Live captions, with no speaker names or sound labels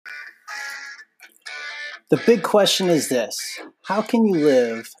The big question is this: how can you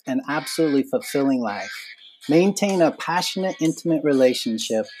live an absolutely fulfilling life, maintain a passionate, intimate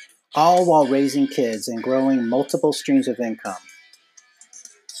relationship, all while raising kids and growing multiple streams of income?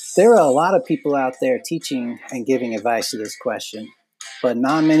 There are a lot of people out there teaching and giving advice to this question, but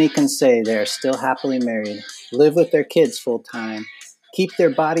not many can say they are still happily married, live with their kids full time, keep their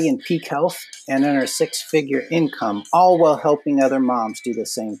body in peak health, and earn a six-figure income, all while helping other moms do the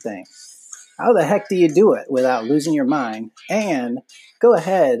same thing. How the heck do you do it without losing your mind and go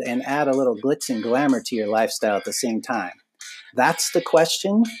ahead and add a little glitz and glamour to your lifestyle at the same time? That's the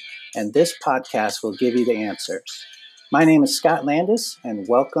question, and this podcast will give you the answers. My name is Scott Landis, and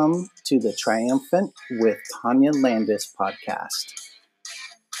welcome to the Triumphant with Tanya Landis podcast.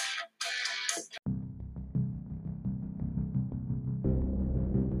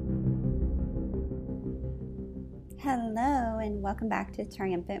 Hello, and welcome back to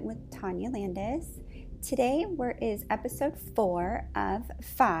Triumphant with Tanya Landis. Today is episode 4 of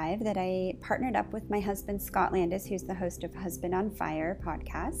 5 that I partnered up with my husband, Scott Landis, who's the host of Husband on Fire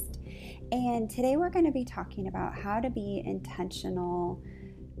podcast. And today we're going to be talking about how to be intentional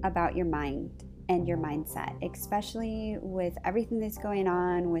about your mind and your mindset, especially with everything that's going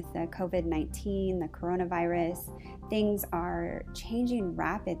on with the COVID-19, the coronavirus. Things are changing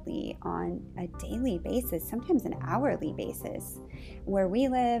rapidly on a daily basis, sometimes an hourly basis. Where we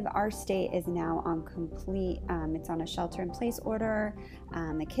live, our state is now on it's on a shelter-in-place order.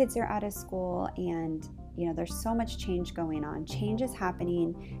 The kids are out of school, and there's so much change going on. Change is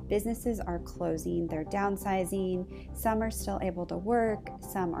happening. Businesses are closing. They're downsizing. Some are still able to work.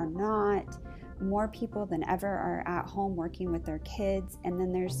 Some are not. More people than ever are at home working with their kids. And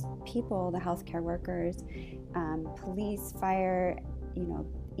then there's people, the healthcare workers, police, fire,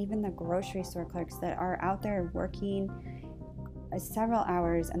 even the grocery store clerks that are out there working several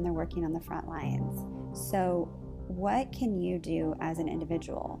hours, and they're working on the front lines. So what can you do as an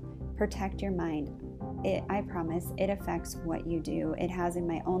individual? Protect your mind. I promise it affects what you do. It has in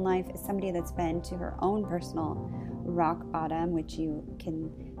my own life. As somebody that's been to her own personal rock bottom, which you can,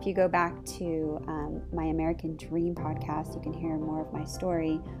 if you go back to my American Dream podcast, you can hear more of my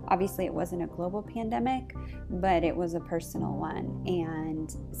story. Obviously, it wasn't a global pandemic, but it was a personal one.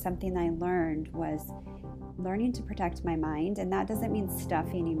 And something I learned was learning to protect my mind. And that doesn't mean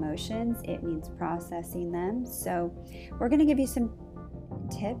stuffing emotions. It means processing them. So we're going to give you some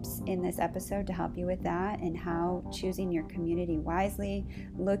tips in this episode to help you with that, and how choosing your community wisely,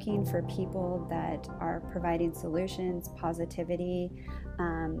 looking for people that are providing solutions, positivity,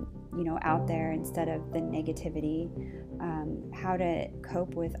 out there instead of the negativity, how to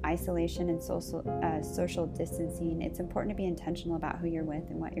cope with isolation and social distancing. It's important to be intentional about who you're with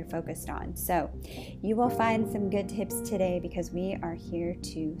and what you're focused on. So you will find some good tips today because we are here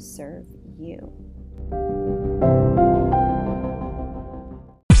to serve you.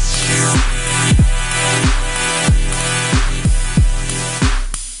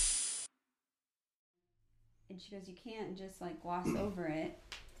 And she goes, you can't just gloss over it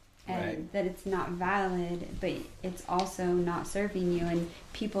and right. That it's not valid, but it's also not serving you. And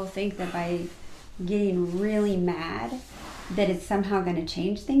people think that by getting really mad that it's somehow going to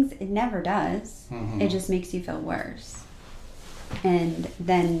change things. It never does. Mm-hmm. It just makes you feel worse. And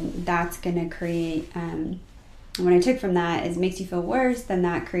then that's going to create, what I took from that is, makes you feel worse, then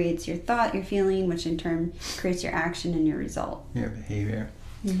that creates your thought, your feeling, which in turn creates your action and your result. Your behavior.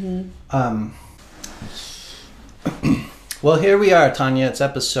 Mm-hmm. Well, here we are, Tanya. It's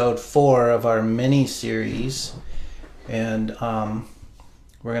episode 4 of our mini-series. And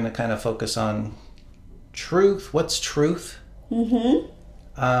we're going to kind of focus on truth. What's truth?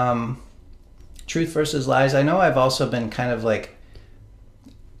 Mm-hmm. Truth versus lies. I know I've also been kind of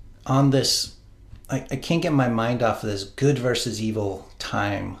on this, I can't get my mind off of this good versus evil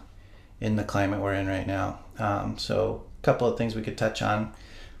time in the climate we're in right now. So a couple of things we could touch on.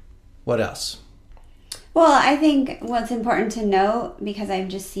 What else? Well, I think what's important to note, because I'm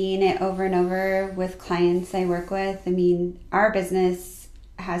just seeing it over and over with clients I work with, our business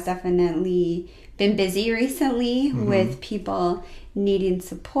has definitely been busy recently. Mm-hmm. With people needing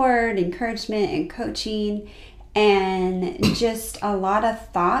support, encouragement, and coaching, and just a lot of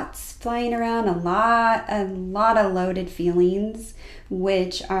thoughts flying around, a lot of loaded feelings,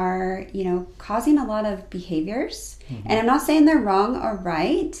 which are, causing a lot of behaviors. Mm-hmm. And I'm not saying they're wrong or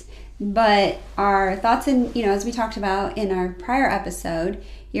right, but our thoughts, and as we talked about in our prior episode,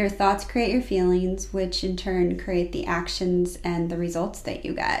 your thoughts create your feelings, which in turn create the actions and the results that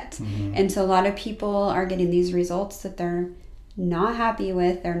you get. Mm-hmm. And so a lot of people are getting these results that they're not happy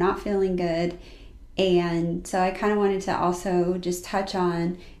with, they're not feeling good, And so I kind of wanted to also just touch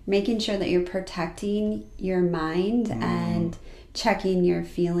on making sure that you're protecting your mind and checking your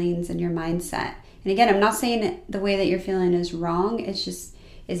feelings and your mindset. And again, I'm not saying the way that you're feeling is wrong. It's just,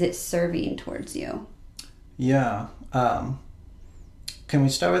 is it serving towards you? Yeah. Can we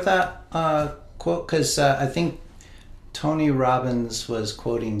start with that quote? Because I think Tony Robbins was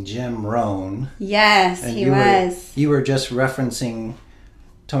quoting Jim Rohn. Yes, he was. You were just referencing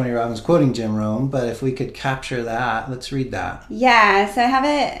Tony Robbins quoting Jim Rohn, but if we could capture that, let's read that. Yeah, so I have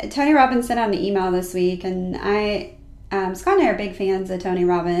it. Tony Robbins sent out an email this week, and Scott and I are big fans of Tony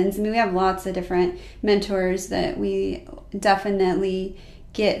Robbins. I mean, we have lots of different mentors that we definitely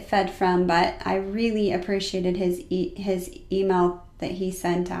get fed from, but I really appreciated his email that he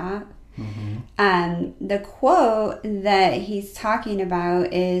sent out. The quote that he's talking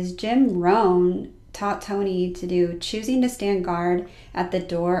about is Jim Rohn taught Tony to do choosing to stand guard at the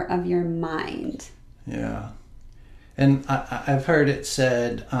door of your mind. Yeah. And I've heard it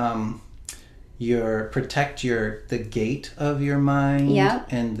said, protect the gate of your mind,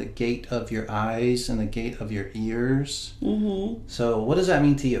 and the gate of your eyes, and the gate of your ears. So what does that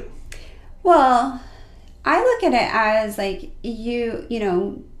mean to you? Well, I look at it as like you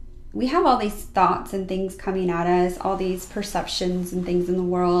know, we have all these thoughts and things coming at us, all these perceptions and things in the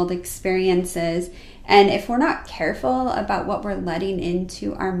world, experiences. And if we're not careful about what we're letting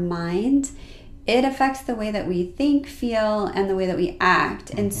into our mind, it affects the way that we think, feel, and the way that we act.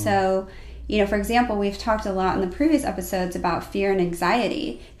 And so, you know, for example, we've talked a lot in the previous episodes about fear and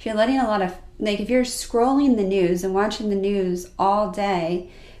anxiety. If you're letting a lot of, like, if you're scrolling the news and watching the news all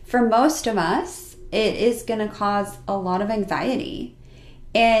day, for most of us, it is going to cause a lot of anxiety.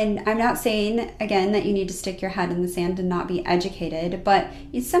 And I'm not saying, again, that you need to stick your head in the sand and not be educated, but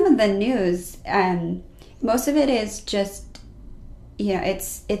some of the news, most of it is just, you know,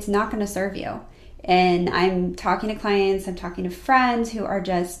 it's not going to serve you. And I'm talking to clients, I'm talking to friends who are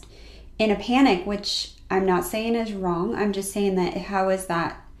just in a panic, which I'm not saying is wrong. I'm just saying that how is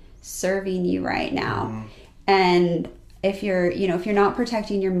that serving you right now? And if you're not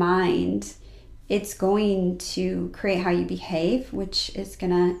protecting your mind, it's going to create how you behave, which is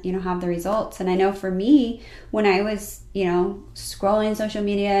going to, you know, have the results. And I know for me, when I was, you know, scrolling social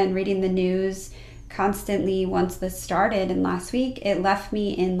media and reading the news constantly once this started and last week, it left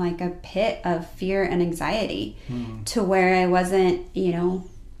me in like a pit of fear and anxiety to where I wasn't, you know,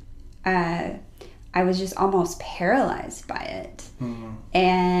 I was just almost paralyzed by it.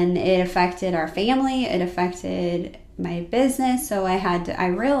 And it affected our family. It affected my business. So I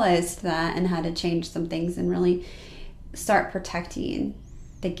realized that and had to change some things and really start protecting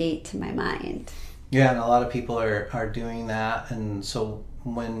the gate to my mind. Yeah, and a lot of people are doing that. And so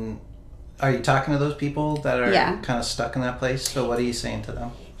are you talking to those people that are kind of stuck in that place? So what are you saying to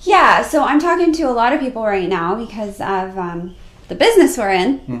them? Yeah, so I'm talking to a lot of people right now because of the business we're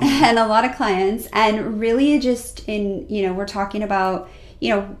in and a lot of clients, and really just we're talking about,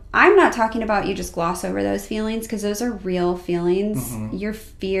 I'm not talking about you just gloss over those feelings, because those are real feelings. Your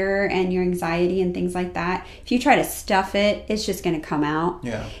fear and your anxiety and things like that, if you try to stuff it, it's just going to come out.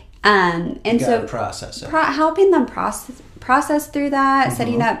 Yeah. And so process it. Helping them process through that,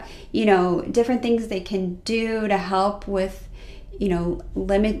 setting up, different things they can do to help with,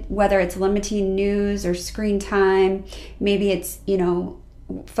 whether it's limiting news or screen time. Maybe it's,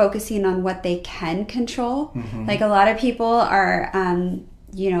 focusing on what they can control. Like a lot of people are,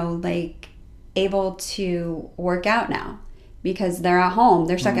 able to work out now because they're at home,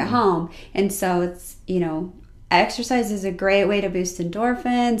 they're stuck at home. And so it's, exercise is a great way to boost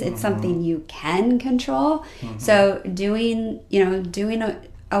endorphins. It's something you can control. So doing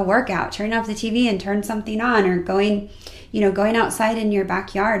a workout, turning off the TV and turn something on, or going outside in your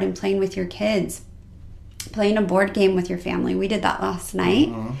backyard and playing with your kids, playing a board game with your family. We did that last night.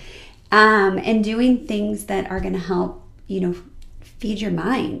 And doing things that are going to help, feed your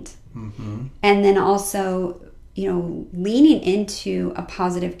mind. And then also, leaning into a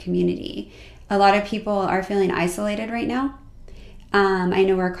positive community. A lot of people are feeling isolated right now. I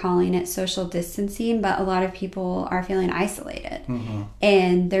know we're calling it social distancing, but a lot of people are feeling isolated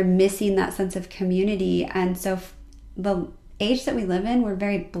and they're missing that sense of community. And so the age that we live in, we're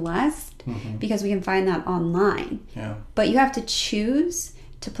very blessed because we can find that online. Yeah. But you have to choose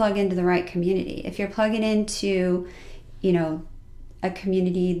to plug into the right community. If you're plugging into, a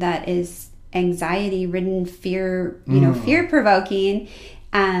community that is anxiety-ridden, fear, fear-provoking,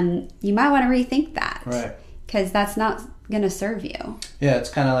 you might want to rethink that. Right. Because that's not going to serve you. Yeah, it's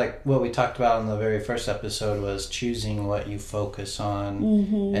kind of like what we talked about in the very first episode, was choosing what you focus on.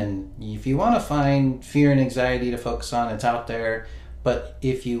 And if you want to find fear and anxiety to focus on, it's out there. But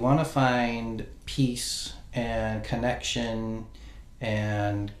if you want to find peace and connection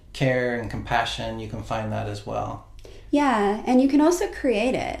and care and compassion, you can find that as well. Yeah, and you can also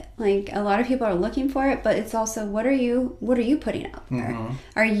create it. Like, a lot of people are looking for it, but it's also, what are you putting out there?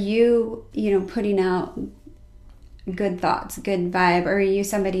 Are you, putting out good thoughts, good vibe? Or are you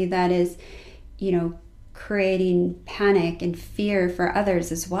somebody that is, creating panic and fear for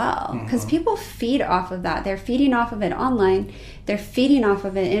others as well? Because people feed off of that. They're feeding off of it online. They're feeding off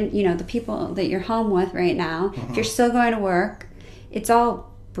of it in, the people that you're home with right now. If you're still going to work, it's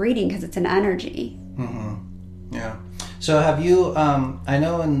all breeding because it's an energy. Yeah. So have you, I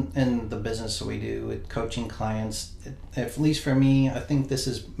know in the business that we do with coaching clients, at least for me, I think this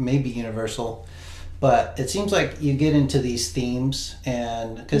is maybe universal, but it seems like you get into these themes,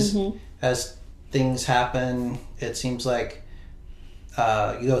 and because as things happen, it seems like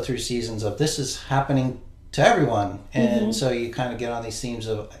you go through seasons of this is happening to everyone. And so you kind of get on these themes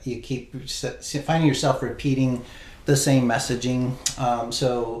of, you keep finding yourself repeating the same messaging.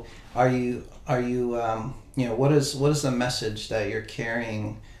 So are you what is the message that you're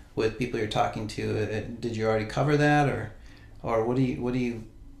carrying with people you're talking to? Did you already cover that, or what do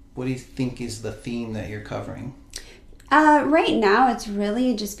you think is the theme that you're covering? Right now, it's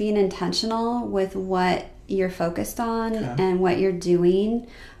really just being intentional with what you're focused on and what you're doing.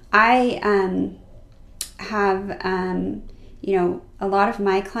 I have a lot of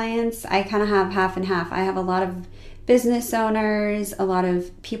my clients, I kind of have half and half. I have a lot of business owners, a lot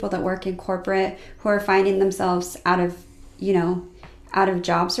of people that work in corporate who are finding themselves out of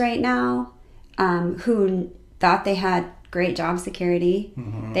jobs right now, who thought they had great job security.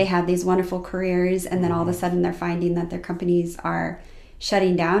 They had these wonderful careers, and then all of a sudden they're finding that their companies are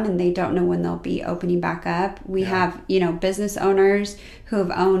shutting down and they don't know when they'll be opening back up. We have, business owners who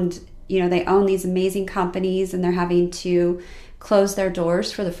have owned, they own these amazing companies, and they're having to close their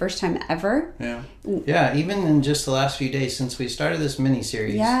doors for the first time ever. Yeah, even in just the last few days since we started this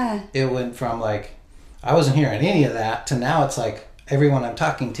mini-series, it went from like, I wasn't hearing any of that, to now it's like everyone I'm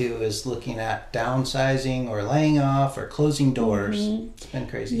talking to is looking at downsizing or laying off or closing doors. It's been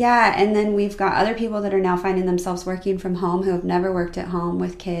crazy. Yeah, and then we've got other people that are now finding themselves working from home who have never worked at home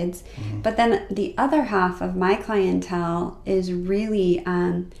with kids. But then the other half of my clientele is really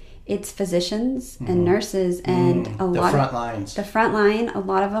it's physicians and nurses and a lot of the front line. A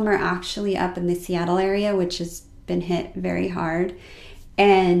lot of them are actually up in the Seattle area, which has been hit very hard,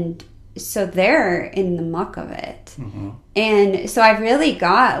 and so they're in the muck of it. And so I've really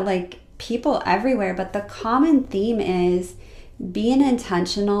got like people everywhere, but the common theme is being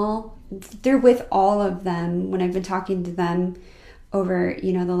intentional through with all of them. When I've been talking to them over,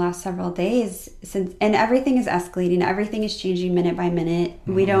 the last several days, and everything is escalating, everything is changing minute by minute.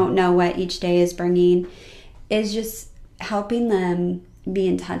 We don't know what each day is bringing, is just helping them be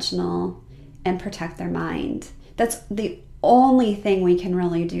intentional and protect their mind. That's the only thing we can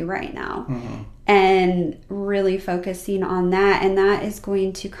really do right now. And really focusing on that, and that is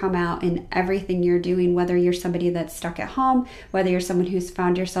going to come out in everything you're doing, whether you're somebody that's stuck at home, whether you're someone who's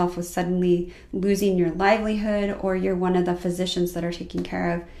found yourself with suddenly losing your livelihood, or you're one of the physicians that are taking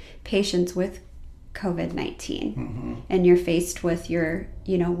care of patients with COVID-19 and you're faced with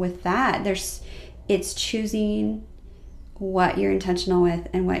with that. It's choosing what you're intentional with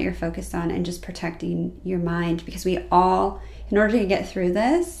and what you're focused on, and just protecting your mind, because we all, in order to get through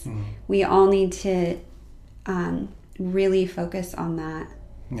this, we all need to really focus on that.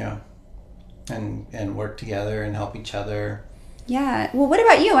 Yeah. And work together and help each other. Yeah. Well, what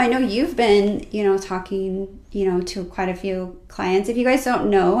about you? I know you've been, talking, to quite a few clients. If you guys don't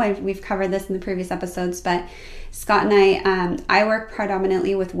know, we've covered this in the previous episodes, but Scott and I work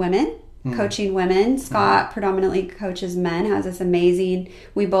predominantly with women. Coaching women. Scott predominantly coaches men, has this amazing,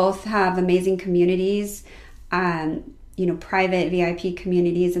 we both have amazing communities, private VIP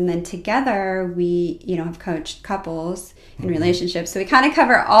communities, and then together we, have coached couples in relationships. So we kind of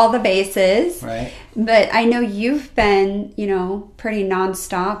cover all the bases. Right. But I know you've been, pretty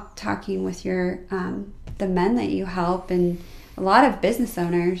nonstop talking with your, the men that you help, and a lot of business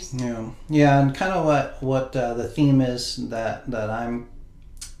owners. Yeah. And kind of what the theme is that I'm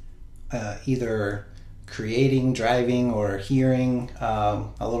either creating, driving, or hearing, a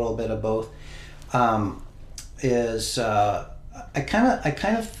little bit of both, is I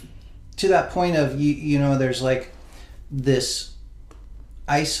kind of to that point of there's like this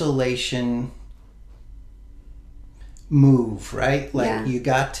isolation move, right? Like you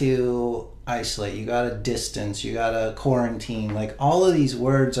got to isolate, you got to distance, you got to quarantine. Like all of these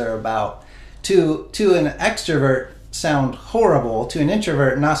words are about, to an extrovert, sound horrible. To an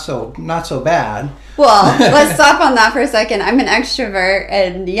introvert, not so bad. Well, let's stop on that for a second. I'm an extrovert,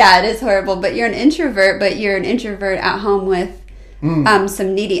 and yeah, it is horrible. But you're an introvert, at home with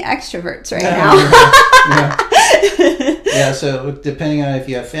some needy extroverts right now. Yeah, so depending on if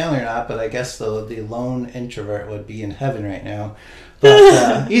you have family or not, but I guess the lone introvert would be in heaven right now.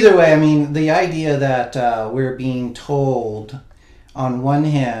 But either way, I mean, the idea that we're being told on one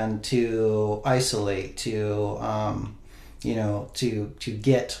hand to isolate, to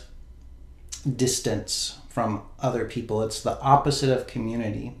get distance from other people, it's the opposite of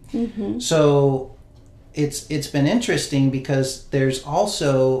community. Mm-hmm. So it's been interesting because there's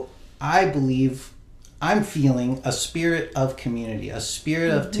also, I believe, I'm feeling a spirit of community, a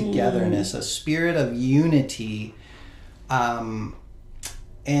spirit of togetherness, a spirit of unity.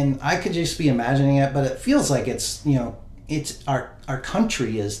 And I could just be imagining it, but it feels like it's our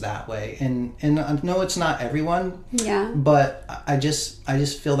country is that way. And no, it's not everyone. Yeah. But I just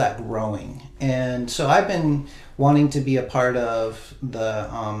feel that growing. And so I've been wanting to be a part of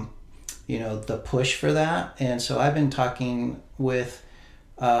the the push for that. And so I've been talking with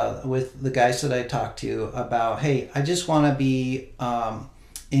the guys that I talk to about, hey, I just want to be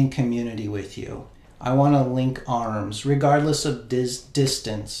in community with you. I want to link arms, regardless of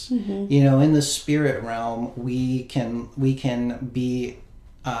distance. Mm-hmm. In the spirit realm, we can link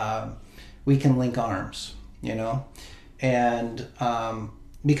arms. And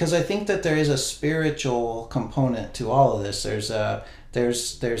because I think that there is a spiritual component to all of this. There's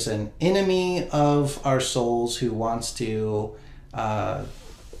an enemy of our souls who wants to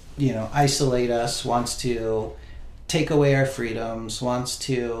isolate us, wants to take away our freedoms, wants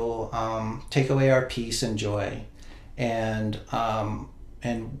to take away our peace and joy, and I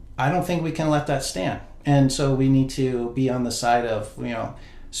don't think we can let that stand. And so we need to be on the side of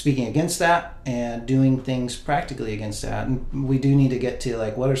speaking against that and doing things practically against that. And we do need to get to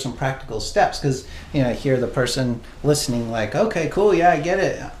what are some practical steps, because I hear the person listening like, okay, cool, yeah, I get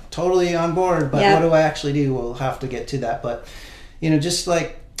it, totally on board, but what do I actually do? We'll have to get to that. But just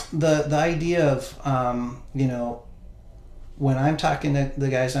like the idea of when I'm talking to the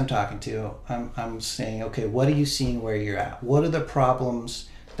guys I'm talking to, I'm saying, okay, what are you seeing where you're at? What are the problems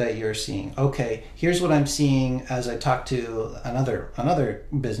that you're seeing? Okay, here's what I'm seeing as I talk to another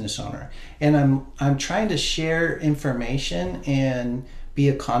business owner, and I'm trying to share information and be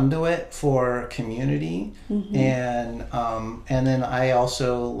a conduit for community. Mm-hmm. And then I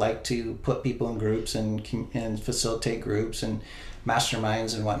also like to put people in groups and facilitate groups and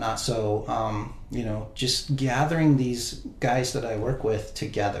masterminds and whatnot. So just gathering these guys that I work with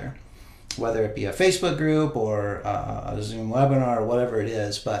together, whether it be a Facebook group or a Zoom webinar or whatever it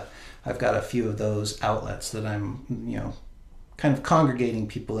is. But I've got a few of those outlets that I'm kind of congregating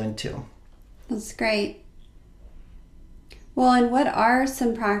people into. That's great. Well, and what are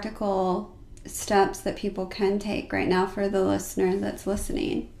some practical steps that people can take right now for the listener that's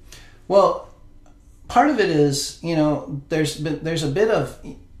listening? Well, part of it is, there's a bit of,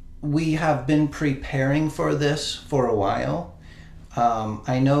 we have been preparing for this for a while.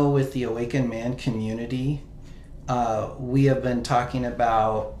 I know with the Awakened Man community, we have been talking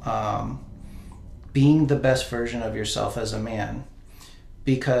about being the best version of yourself as a man,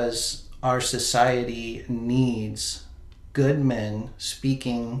 because our society needs good men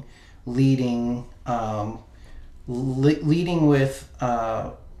speaking, leading with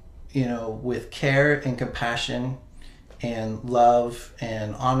with care and compassion and love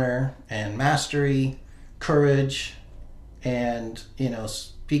and honor and mastery, courage, and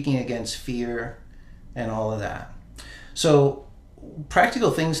speaking against fear and all of that. So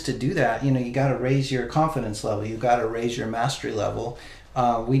practical things to do that, you got to raise your confidence level, you got to raise your mastery level.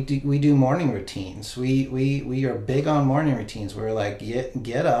 We do morning routines. We are big on morning routines. We're like,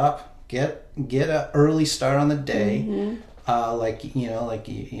 get up, get an early start on the day. Mm-hmm.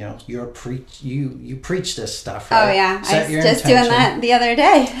 You preach this stuff, right? Oh yeah, I was just doing that the other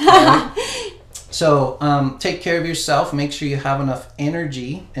day. Right? So take care of yourself. Make sure you have enough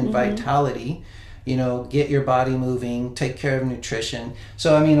energy and vitality. Get your body moving. Take care of nutrition.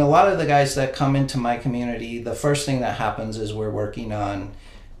 So a lot of the guys that come into my community, the first thing that happens is we're working on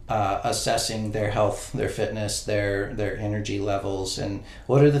assessing their health, their fitness, their energy levels, and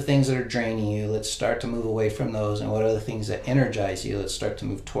what are the things that are draining you. Let's start to move away from those. And what are the things that energize you? Let's start to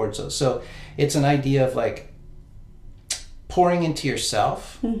move towards those. So it's an idea of pouring into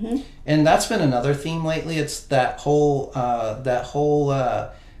yourself. Mm-hmm. And that's been another theme lately. It's that whole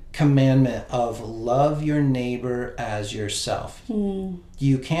commandment of love your neighbor as yourself.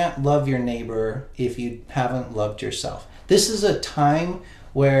 You can't love your neighbor if you haven't loved yourself. This is a time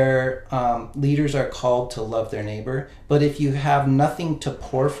where leaders are called to love their neighbor. But if you have nothing to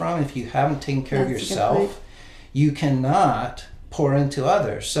pour from, if you haven't taken care of yourself, you cannot pour into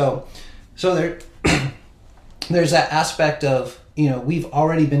others. So there, there's that aspect of, we've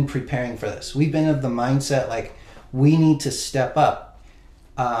already been preparing for this. We've been of the mindset like we need to step up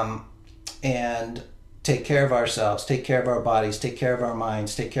and take care of ourselves, take care of our bodies, take care of our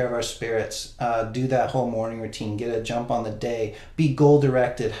minds, take care of our spirits, do that whole morning routine, get a jump on the day, be goal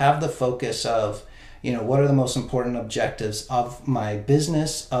directed, have the focus of, what are the most important objectives of my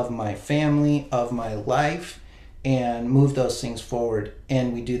business, of my family, of my life, and move those things forward.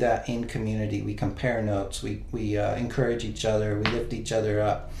 And we do that in community. We compare notes, we encourage each other, we lift each other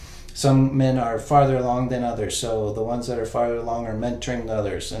up. Some men are farther along than others, so the ones that are farther along are mentoring the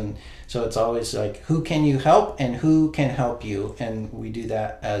others. And so it's always like, who can you help and who can help you? And we do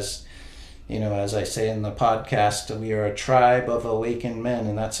that as, as I say in the podcast, we are a tribe of awakened men,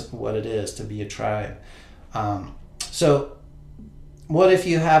 and that's what it is, to be a tribe. So what if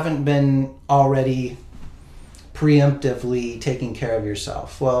you haven't been already preemptively taking care of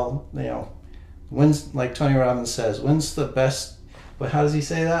yourself? Well, when's, like Tony Robbins says, when's the best, but how does he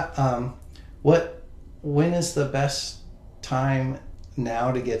say that? When is the best time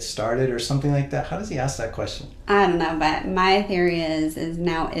now to get started, or something like that? How does he ask that question? I don't know, but my theory is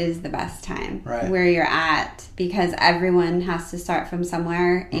now is the best time, right, where you're at, because everyone has to start from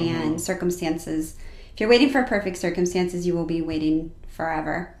somewhere, and circumstances, if you're waiting for perfect circumstances, you will be waiting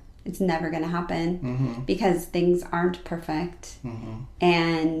forever. It's never going to happen because things aren't perfect,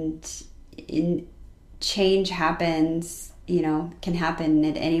 and change happens, can happen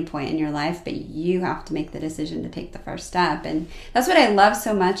at any point in your life, but you have to make the decision to take the first step. And that's what I love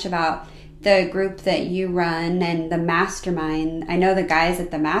so much about the group that you run and the mastermind. I know the guys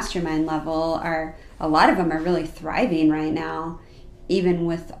at the mastermind level a lot of them are really thriving right now, even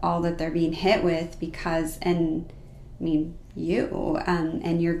with all that they're being hit with, because, you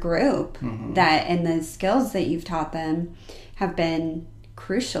and your group, that, and the skills that you've taught them have been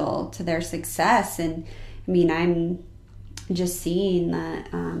crucial to their success. And I'm just seeing that,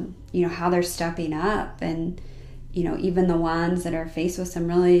 how they're stepping up, and, even the ones that are faced with some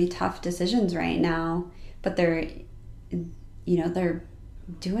really tough decisions right now, but they're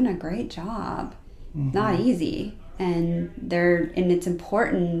doing a great job. Not easy. And it's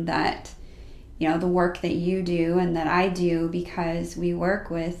important that, the work that you do and that I do, because we work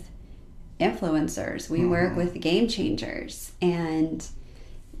with influencers, we work with game changers. And,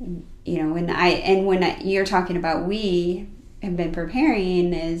 when you're talking about we have been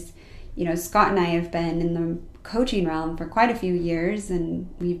preparing, is, Scott and I have been in the coaching realm for quite a few years, and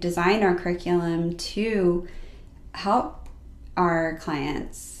we've designed our curriculum to help our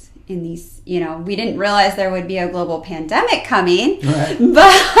clients in these, we didn't realize there would be a global pandemic coming, right,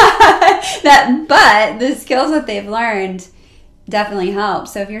 but the skills that they've learned definitely help.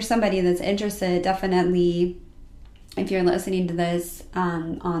 So if you're somebody that's interested, definitely, if you're listening to this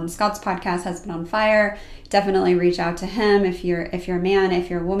on Scott's podcast, Husband on Fire, definitely reach out to him. If you're a man, if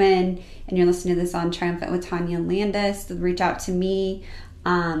you're a woman, and you're listening to this on Triumphant with Tanya Landis, reach out to me.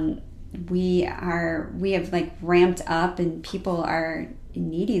 We have ramped up, and people are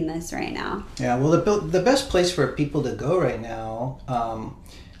needing this right now. Yeah, well, the best place for people to go right now,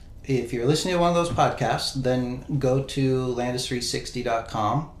 if you're listening to one of those podcasts, then go to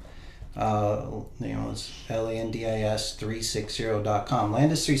landis360.com. It's landis360.com.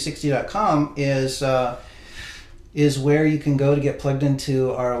 Landis360.com is where you can go to get plugged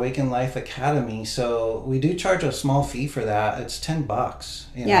into our Awaken Life Academy. So we do charge a small fee for that. It's $10.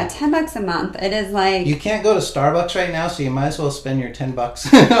 Yeah, $10 a month. It is like, you can't go to Starbucks right now, so you might as well spend your $10 on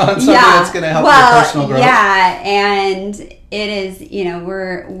something that's going to help your personal growth. Yeah, and it is,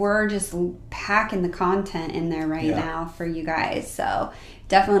 we're just packing the content in there right now for you guys. So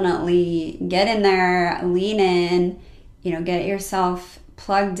definitely get in there, lean in, get yourself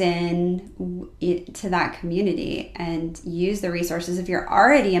plugged in to that community and use the resources. If you're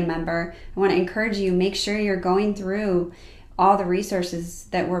already a member, I want to encourage you, make sure you're going through all the resources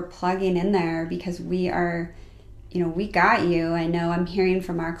that we're plugging in there, because we are, we got you. I know I'm hearing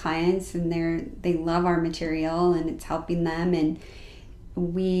from our clients, and they love our material, and it's helping them, and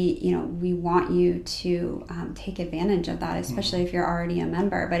we want you to take advantage of that, especially if you're already a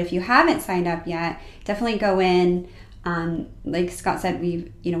member. But if you haven't signed up yet, definitely go in. Like Scott said,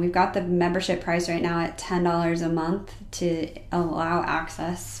 we've got the membership price right now at $10 a month to allow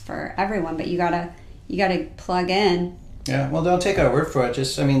access for everyone, but you gotta plug in. Yeah, well, don't take our word for it.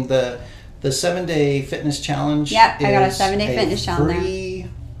 Just, the 7-day fitness challenge. Yep, I got a 7-day fitness challenge.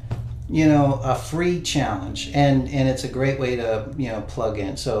 a free challenge, and it's a great way to plug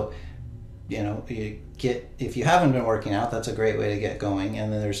in. So if you haven't been working out, that's a great way to get going.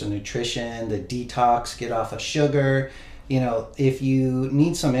 And then there's the nutrition, the detox, get off of sugar. If you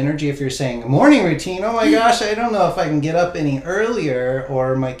need some energy, if you're saying morning routine, oh my gosh, I don't know if I can get up any earlier,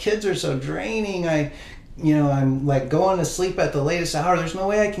 or my kids are so draining, I'm like going to sleep at the latest hour, there's no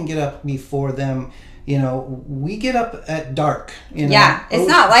way I can get up before them. We get up at dark. Yeah, it's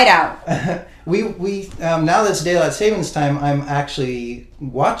not light out. we now that it's daylight savings time, I'm actually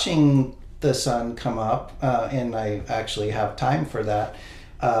watching the sun come up, and I actually have time for that.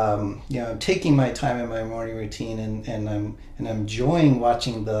 I'm taking my time in my morning routine, and I'm enjoying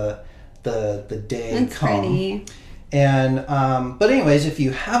watching the day That's come. pretty. And but anyways, if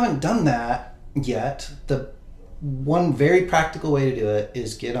you haven't done that yet, the one very practical way to do it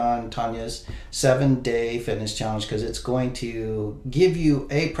is get on Tanya's 7-day fitness challenge, because it's going to give you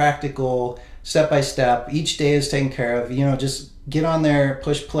a practical step-by-step. Each day is taken care of. Just get on there,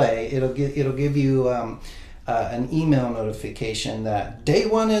 push play. It'll give you an email notification that day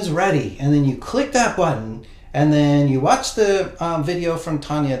 1 is ready, and then you click that button, and then you watch the video from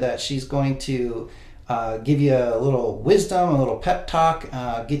Tanya that she's going to give you a little wisdom, a little pep talk,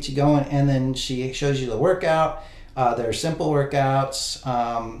 get you going, and then she shows you the workout. They're simple workouts.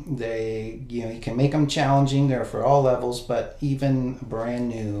 You can make them challenging. They're for all levels, but even brand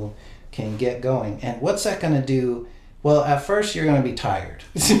new can get going. And what's that going to do? Well, at first you're going to be tired.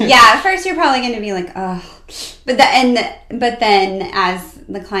 Yeah, at first you're probably going to be like, oh, but then as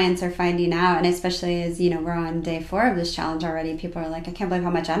the clients are finding out, and especially as we're on day 4 of this challenge already, people are like, I can't believe how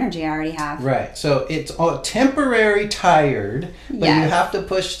much energy I already have. Right. So it's all temporary tired, but Yes. You have to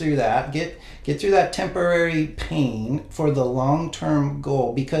push through that. Get through that temporary pain for the long-term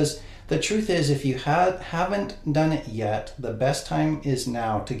goal, because the truth is, if you haven't done it yet, the best time is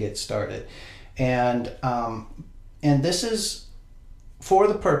now to get started. And this is for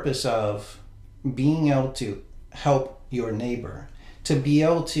the purpose of being able to help your neighbor, to be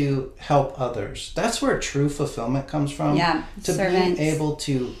able to help others. That's where true fulfillment comes from. Yeah, to servants. be able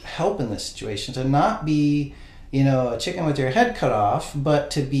to help in this situation, to not be a chicken with your head cut off, but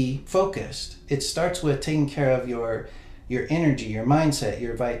to be focused. It starts with taking care of your energy, your mindset,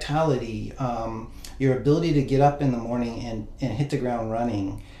 your vitality, your ability to get up in the morning and hit the ground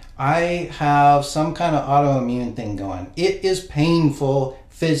running. I have some kind of autoimmune thing going. It is painful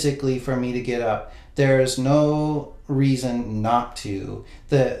physically for me to get up. There is no reason not to.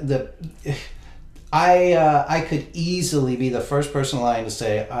 I could easily be the first person in line to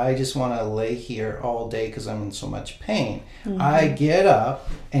say, I just want to lay here all day because I'm in so much pain. Mm-hmm. I get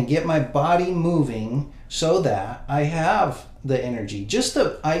up and get my body moving so that I have the energy. Just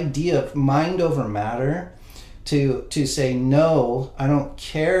the idea of mind over matter, to say, no, I don't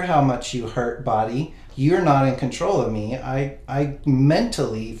care how much you hurt, body. You're not in control of me. I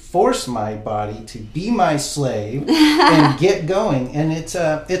mentally force my body to be my slave and get going. And it's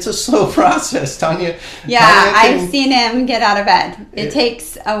a slow process, Tanya. Yeah, I've seen him get out of bed. It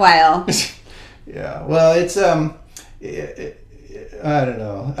takes a while. Yeah, well, it's I don't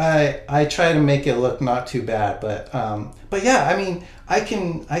know. I try to make it look not too bad, but yeah, I mean, I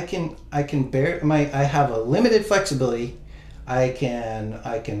can bear I have a limited flexibility. I can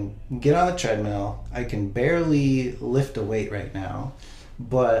get on the treadmill. I can barely lift a weight right now,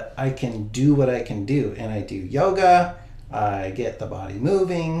 but I can do what I can do, and I do yoga. I get the body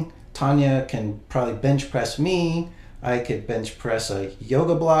moving. Tanya can probably bench press me. I could bench press a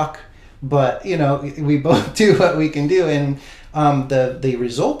yoga block, but we both do what we can do, and the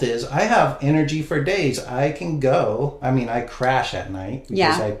result is I have energy for days. I can go. I mean, I crash at night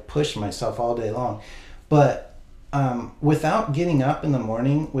because I push myself all day long, but without getting up in the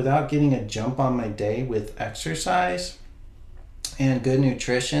morning, without getting a jump on my day with exercise and good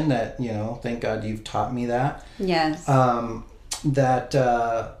nutrition, that thank God you've taught me that. Yes. That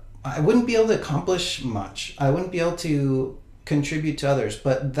I wouldn't be able to accomplish much. I wouldn't be able to contribute to others.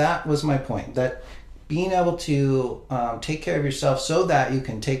 But that was my point, that being able to take care of yourself so that you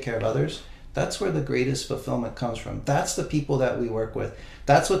can take care of others, that's where the greatest fulfillment comes from. That's the people that we work with.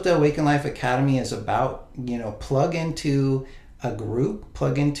 That's what the Awaken Life Academy is about. Plug into a group,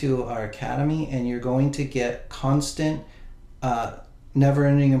 plug into our academy, and you're going to get constant,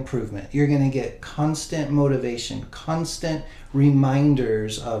 never-ending improvement. You're going to get constant motivation, constant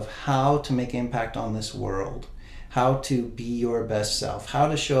reminders of how to make impact on this world, how to be your best self, how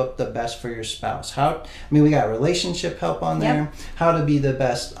to show up the best for your spouse. We got relationship help on there, Yep. How to be the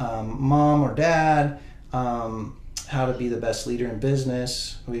best mom or dad, how to be the best leader in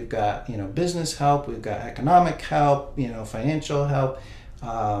business. We've got, business help, we've got economic help, financial help.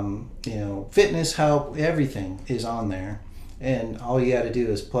 fitness help, everything is on there. And all you got to do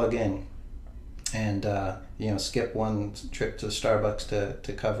is plug in and, skip one trip to Starbucks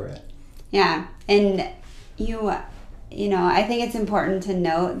to cover it. Yeah. And I think it's important to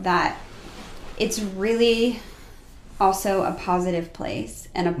note that it's really also a positive place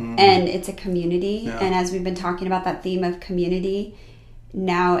and it's a community. Yeah. And as we've been talking about that theme of community,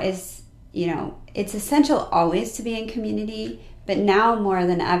 now is, it's essential always to be in community, but now more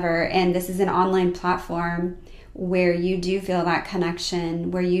than ever. And this is an online platform where you do feel that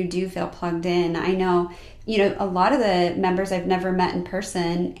connection, where you do feel plugged in. I know, a lot of the members I've never met in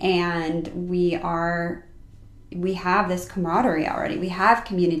person, and we have this camaraderie already. We have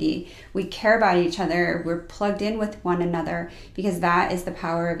community. We care about each other. We're plugged in with one another, because that is the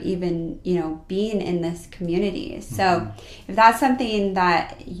power of even, being in this community. So if that's something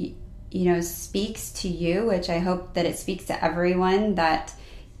that, speaks to you, which I hope that it speaks to everyone that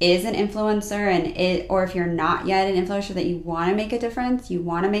is an influencer, or if you're not yet an influencer, that you want to make a difference, you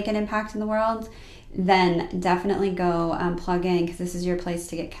want to make an impact in the world, then definitely go plug in, because this is your place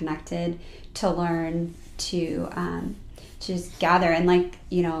to get connected, to learn, to just gather. And like,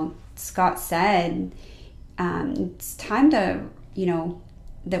 Scott said, it's time to,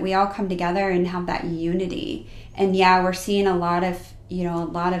 that we all come together and have that unity. And yeah, we're seeing a lot of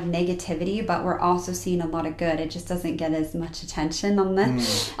negativity, but we're also seeing a lot of good. It just doesn't get as much attention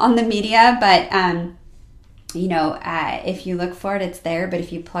on the media, but if you look for it, it's there. But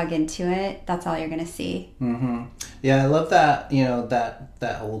if you plug into it, that's all you're going to see. Mm-hmm. Yeah, I love that.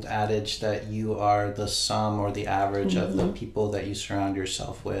 That old adage that you are the sum or the average of the people that you surround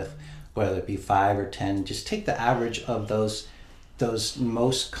yourself with, whether it be 5 or 10. Just take the average of those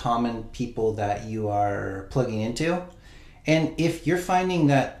most common people that you are plugging into. And if you're finding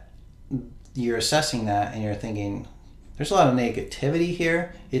that you're assessing that and you're thinking, there's a lot of negativity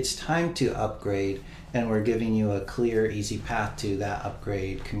here, it's time to upgrade. And we're giving you a clear, easy path to that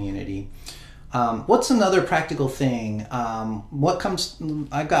upgrade community. What's another practical thing?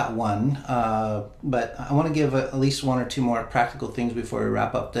 I've got one, but I want to give at least one or two more practical things before we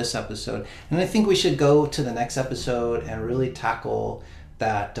wrap up this episode. And I think we should go to the next episode and really tackle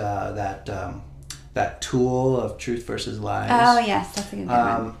that tool of truth versus lies. Oh, yes, that's a good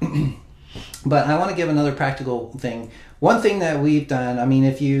one. But I want to give another practical thing. One thing that we've done,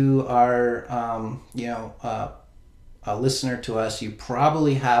 if you are, a listener to us, you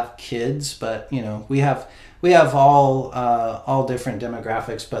probably have kids, but we have all different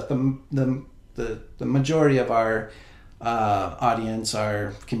demographics. But the majority of our audience,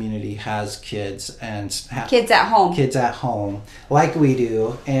 our community, has kids and kids at home, like we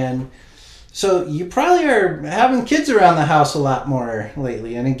do, and so you probably are having kids around the house a lot more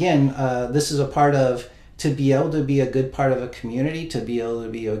lately. And again, this is a part of, to be able to be a good part of a community, to be able to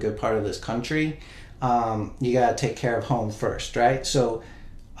be a good part of this country, you got to take care of home first, right? So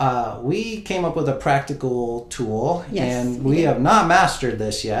we came up with a practical tool, and we have not mastered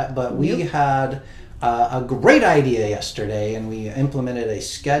this yet, but we had a great idea yesterday, and we implemented a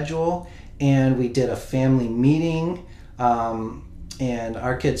schedule, and we did a family meeting. And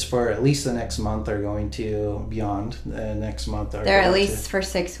our kids, for at least the next month, are going to, beyond the next month, they're at least for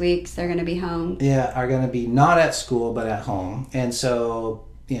 6 weeks, they're going to be home. Yeah, are going to be not at school, but at home. And so,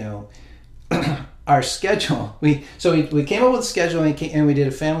 our schedule, we came up with a schedule, and we did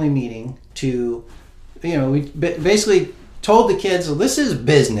a family meeting to, we basically told the kids, well, this is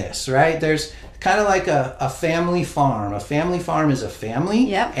business, right? There's kind of like a family farm. A family farm is a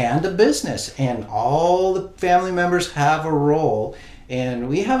family and a business, and all the family members have a role. And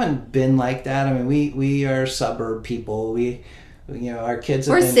we haven't been like that. We are suburb people. Our kids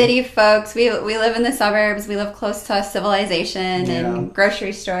we're city folks. We live in the suburbs. We live close to civilization and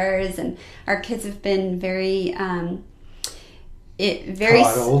grocery stores, and our kids have been very coddled.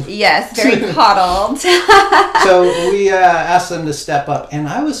 Yes, very coddled. So we asked them to step up, and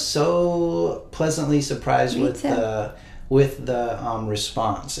I was so pleasantly surprised with the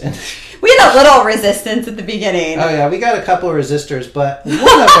response. And we had a little resistance at the beginning. Oh yeah, we got a couple of resistors, but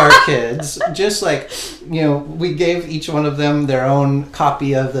one of our kids, just like, we gave each one of them their own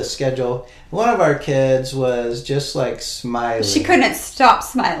copy of the schedule. One of our kids was just like smiling. She couldn't stop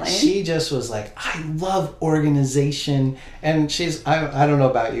smiling. She just was like, I love organization. And she's, I don't know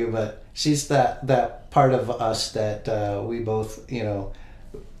about you, but she's that part of us that we both,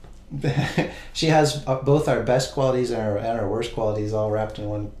 she has both our best qualities and our worst qualities all wrapped in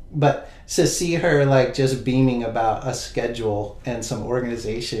one. But to see her like just beaming about a schedule and some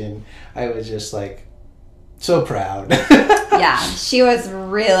organization, I was just like so proud. Yeah, she was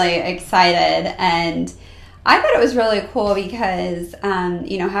really excited, and I thought it was really cool because,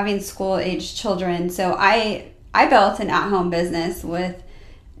 having school-aged children. So I built an at-home business with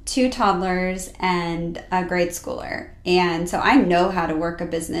 2 toddlers and a grade schooler. And so I know how to work a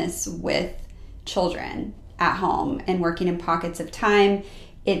business with children at home and working in pockets of time.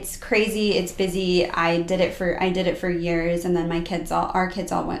 It's crazy. It's busy. I did it for years. And then our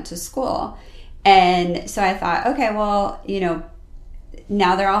kids all went to school. And so I thought, okay, well,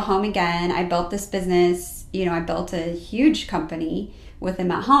 now they're all home again. I built this business. I built a huge company with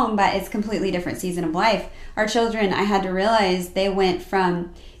them at home, but it's a completely different season of life. Our children, I had to realize they went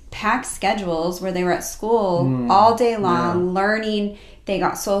from packed schedules where they were at school all day long, learning. They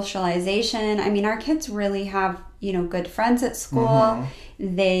got socialization. I mean, our kids really have, good friends at school.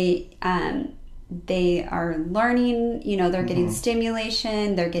 They are learning, they're getting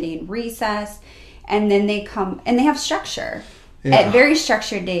stimulation, they're getting recess, and then they come and they have structure at very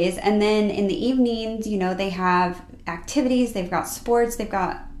structured days. And then in the evenings, they have activities, they've got sports, they've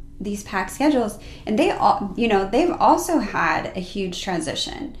got these packed schedules, and they've also had a huge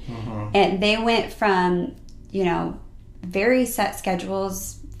transition. And they went from, very set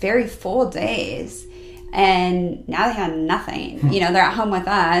schedules, very full days, and now they have nothing. They're at home with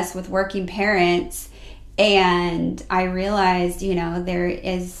us, with working parents, and I realized, there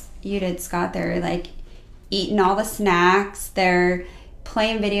is, you did, Scott, they're like eating all the snacks, they're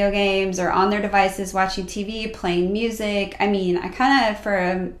playing video games or on their devices, watching TV, playing music. I mean, I kind of, for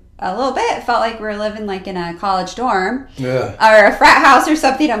a little bit, felt like we were living like in a college dorm or a frat house or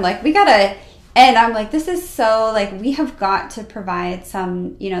something. I'm like, and I'm like, this is so, like, we have got to provide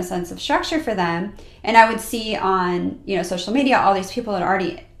some, sense of structure for them. And I would see on, social media, all these people that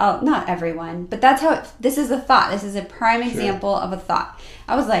already, not everyone, but that's how, this is a thought. This is a prime example of a thought.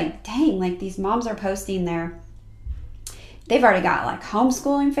 I was like, dang, like these moms are posting they've already got like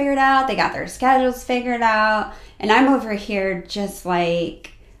homeschooling figured out. They got their schedules figured out. And I'm over here just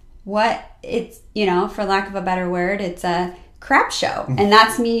like, what it's, for lack of a better word, it's a crap show. And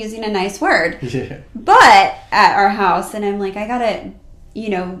that's me using a nice word. But at our house, and I'm like, I gotta,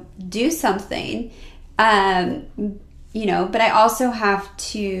 do something. But I also have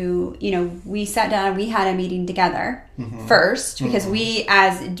to, we sat down, we had a meeting together first, because we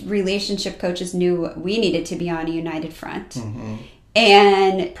as relationship coaches knew we needed to be on a united front.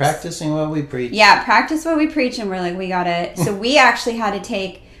 And practicing what we preach. Yeah, practice what we preach. And we're like, we gotta, so we actually had to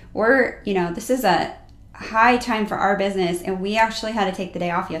take, this is a high time for our business, and we actually had to take the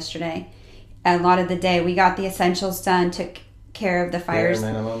day off yesterday. A lot of the day, we got the essentials done, took care of the fires,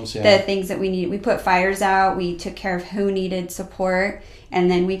 the things that we need. We put fires out. We took care of who needed support,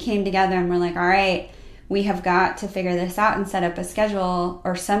 and then we came together and we're like, all right, we have got to figure this out and set up a schedule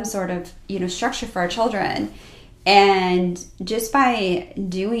or some sort of structure for our children. And just by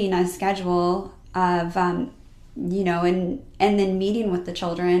doing a schedule of and then meeting with the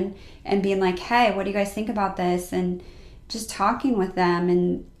children and being like, hey, what do you guys think about this? And just talking with them,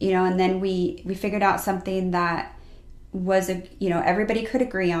 and and then we figured out something that was everybody could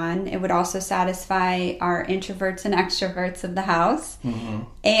agree on. It would also satisfy our introverts and extroverts of the house.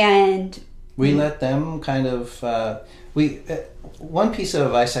 And we let them kind of one piece of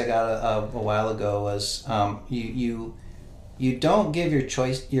advice I got a while ago was you don't give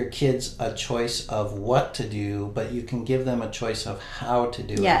your kids a choice of what to do, but you can give them a choice of how to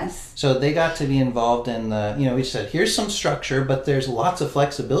do it. So they got to be involved in the, we said, here's some structure, but there's lots of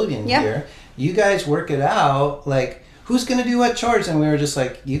flexibility in here. You guys work it out. Like, who's going to do what chores? And we were just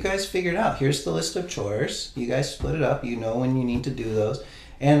like, you guys figure it out. Here's the list of chores. You guys split it up. when you need to do those.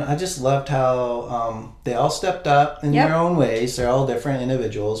 And I just loved how they all stepped up in their own ways. They're all different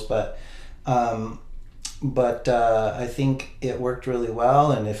individuals, but I think it worked really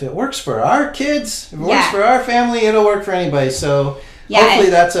well. And if it works for our kids, if it works for our family, it'll work for anybody. So hopefully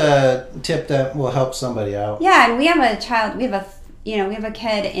that's a tip that will help somebody out. Yeah, and we have a child. We have a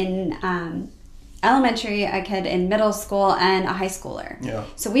kid in elementary, a kid in middle school, and a high schooler. Yeah.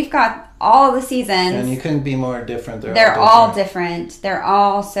 So we've got all the seasons. And you couldn't be more different. They're all different. They're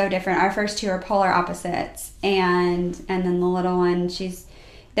all so different. Our first 2 are polar opposites, and then the little one,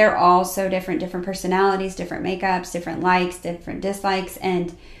 they're all so different personalities, different makeups, different likes, different dislikes,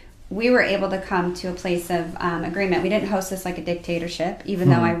 and we were able to come to a place of agreement. We didn't host this like a dictatorship, even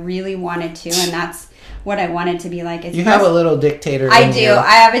though I really wanted to, and that's what I wanted to be like. You have a little dictator. I do.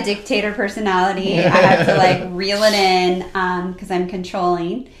 I have a dictator personality. I have to like reel it in because I'm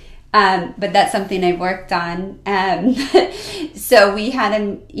controlling. But that's something I've worked on. So we had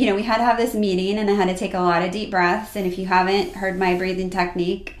to have this meeting, and I had to take a lot of deep breaths. And if you haven't heard my breathing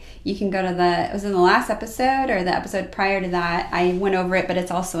technique, you can go to it was in the last episode or the episode prior to that. I went over it, but it's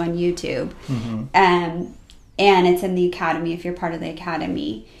also on YouTube. and it's in the academy if you're part of the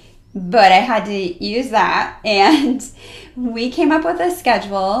academy. But I had to use that, and we came up with a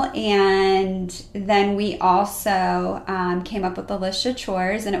schedule, and then we also came up with a list of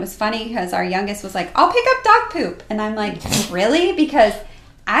chores. And it was funny because our youngest was like, I'll pick up dog poop. And I'm like, really? Because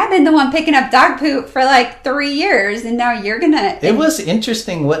I've been the one picking up dog poop for like 3 years, and now you're gonna... It was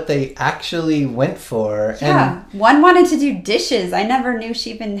interesting what they actually went for. Yeah, and one wanted to do dishes. I never knew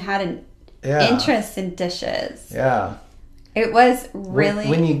she even had an interest in dishes. Yeah. It was really...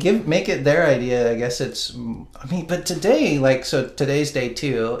 When you make it their idea, I guess it's... but today, today's day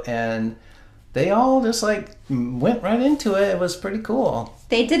 2, and they all just went right into it. It was pretty cool.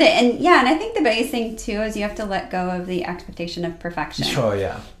 They did it. And I think the biggest thing too is you have to let go of the expectation of perfection. Sure,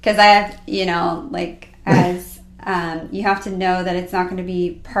 yeah. Because I have, as you have to know that it's not going to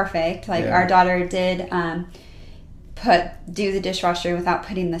be perfect. Our daughter did do the dishwasher without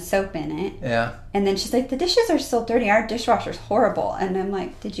putting the soap in it. Yeah. And then she's like, the dishes are still dirty. Our dishwasher's horrible. And I'm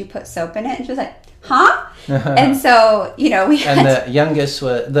like, did you put soap in it? And she was like, huh? And so, we had... And the youngest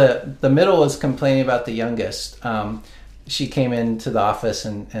was... The middle was complaining about the youngest. She came into the office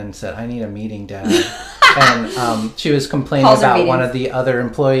and said, I need a meeting, Dad. And she was complaining about one of the other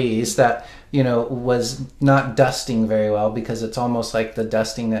employees that, was not dusting very well, because it's almost like the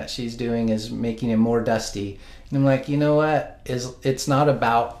dusting that she's doing is making it more dusty. And I'm like, you know what? It's not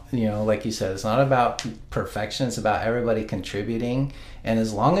about, like you said, it's not about perfection. It's about everybody contributing. And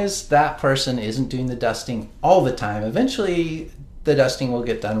as long as that person isn't doing the dusting all the time, eventually the dusting will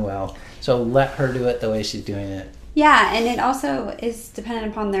get done well. So let her do it the way she's doing it. Yeah, and it also is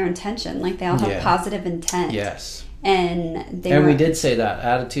dependent upon their intention. They all have positive intent. Yes. And we did say that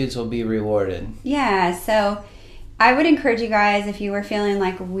attitudes will be rewarded. Yeah, so I would encourage you guys, if you were feeling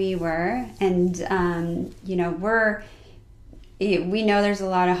like we were, and we know there's a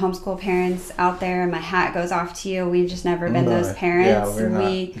lot of homeschool parents out there, and my hat goes off to you. We've just never been those parents. Yeah, we're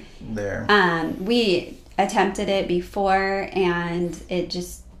not there. We attempted it before, and it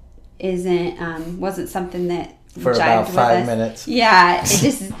just wasn't something that for about 5 minutes. Yeah, it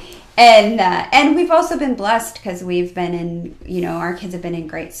just... And we've also been blessed because we've been in, our kids have been in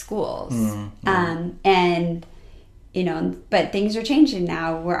great schools. But things are changing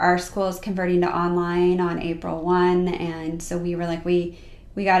now, where our school is converting to online on April 1. And so we were like, we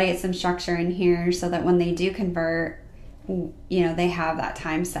got to get some structure in here so that when they do convert, they have that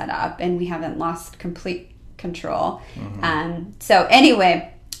time set up and we haven't lost complete control. So anyway,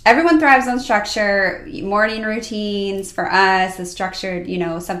 everyone thrives on structure. Morning routines for us is structured.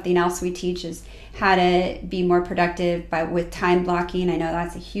 Something else we teach is how to be more productive with time blocking. I know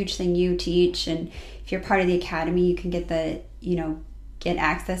that's a huge thing you teach, and if you're part of the academy, you can get get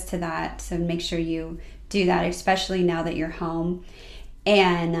access to that. So make sure you do that, especially now that you're home,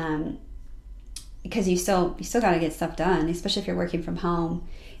 and because you still got to get stuff done, especially if you're working from home.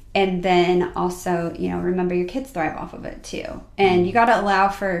 And then also, remember your kids thrive off of it too. And you got to allow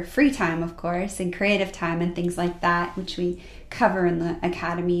for free time, of course, and creative time and things like that, which we cover in the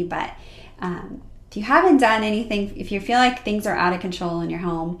academy. But if you haven't done anything, if you feel like things are out of control in your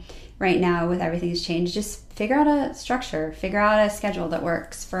home right now with everything's changed, just figure out a structure, figure out a schedule that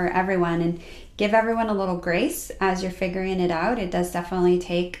works for everyone, and give everyone a little grace as you're figuring it out. It does definitely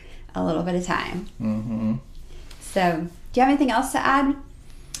take a little bit of time. So, do you have anything else to add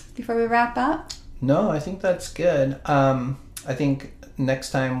before we wrap up? No, I think that's good. I think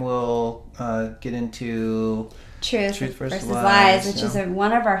next time we'll get into truth versus lies, which is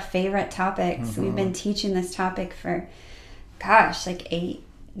one of our favorite topics. We've been teaching this topic for, 8,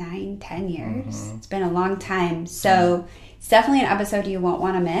 9, 10 years. It's been a long time. So it's definitely an episode you won't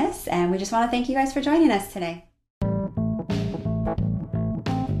want to miss. And we just want to thank you guys for joining us today.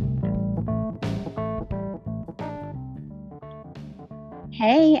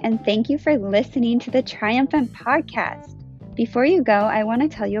 Hey, and thank you for listening to the Triumphant Podcast. Before you go, I want to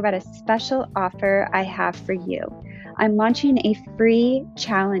tell you about a special offer I have for you. I'm launching a free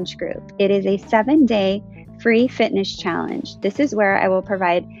challenge group. It is a 7-day free fitness challenge. This is where I will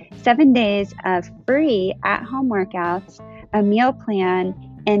provide 7 days of free at-home workouts, a meal plan,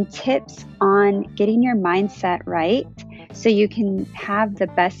 and tips on getting your mindset right so you can have the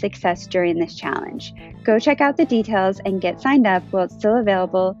best success during this challenge. Go check out the details and get signed up while it's still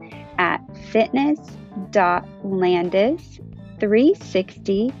available at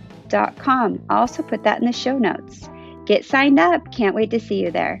fitness.landis360.com. I'll also put that in the show notes. Get signed up. Can't wait to see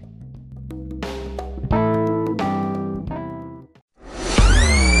you there.